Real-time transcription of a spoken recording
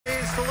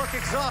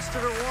look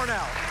exhausted or worn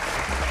out.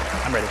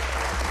 I'm ready.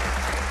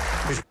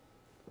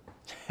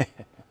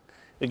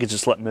 We could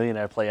just let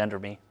Millionaire play under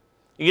me.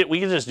 We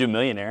could just do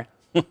Millionaire.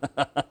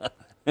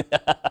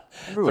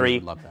 Everybody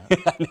would love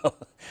that. I know.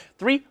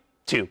 3,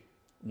 2,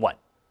 1.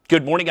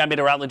 Good morning. I'm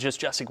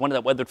meteorologist Jessica. One of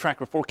that weather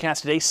tracker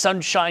forecast today.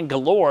 Sunshine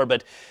galore,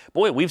 but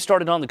boy, we've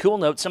started on the cool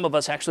note. Some of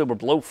us actually were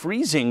below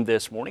freezing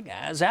this morning,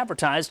 as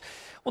advertised.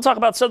 We'll talk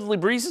about southerly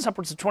breezes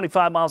upwards of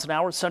 25 miles an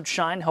hour.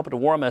 Sunshine helping to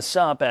warm us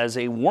up as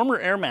a warmer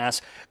air mass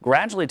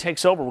gradually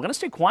takes over. We're going to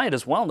stay quiet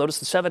as well. Notice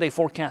the 7-day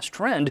forecast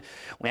trend.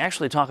 We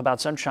actually talk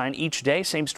about sunshine each day. Same story.